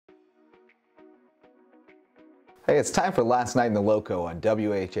Hey, it's time for Last Night in the Lowco on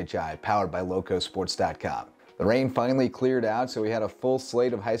WHHI, powered by LowcoSports.com. The rain finally cleared out, so we had a full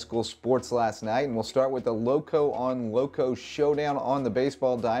slate of high school sports last night, and we'll start with the Lowco on Lowco showdown on the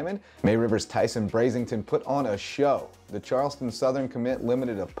baseball diamond. May River's Tyson Brazington put on a show. The Charleston Southern commit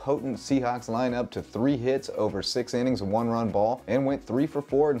limited a potent Seahawks lineup to 3 hits over 6 innings of 1-run ball and went 3 for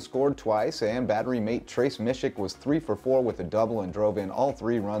 4 and scored twice, and battery mate Trace Mishik was 3 for 4 with a double and drove in all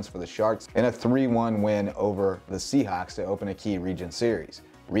 3 runs for the Sharks in a 3-1 win over the Seahawks to open a key region series.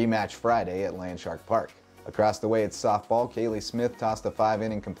 Rematch Friday at Landshark Park. Across the way at softball, Kaylee Smith tossed a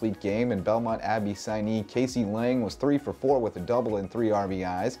 5-inning complete game, and Belmont Abbey signee Casey Lang was 3 for 4 with a double and 3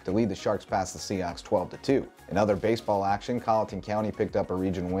 RBIs to lead the Sharks past the Seahawks 12-2. In other baseball action, Colleton County picked up a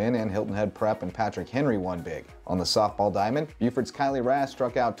region win, and Hilton Head Prep and Patrick Henry won big. On the softball diamond, Buford's Kylie Rass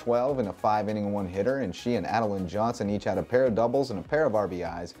struck out 12 in a 5-inning one-hitter, and she and Adeline Johnson each had a pair of doubles and a pair of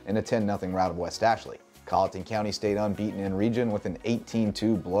RBIs in a 10-0 rout of West Ashley. Colleton County stayed unbeaten in region with an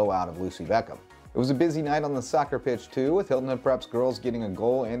 18-2 blowout of Lucy Beckham. It was a busy night on the soccer pitch too, with Hilton Head Prep's girls getting a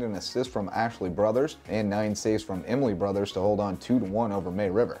goal and an assist from Ashley Brothers and 9 saves from Emily Brothers to hold on 2-1 over May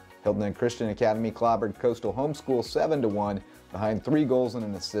River. Hilton Head Christian Academy clobbered Coastal Homeschool 7-1 behind 3 goals and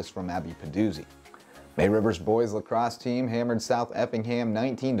an assist from Abby Peduzzi. May River's boys lacrosse team hammered South Effingham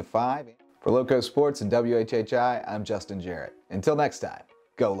 19-5. For Lowco Sports and WHHI, I'm Justin Jarrett. Until next time,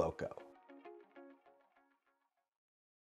 go Lowco.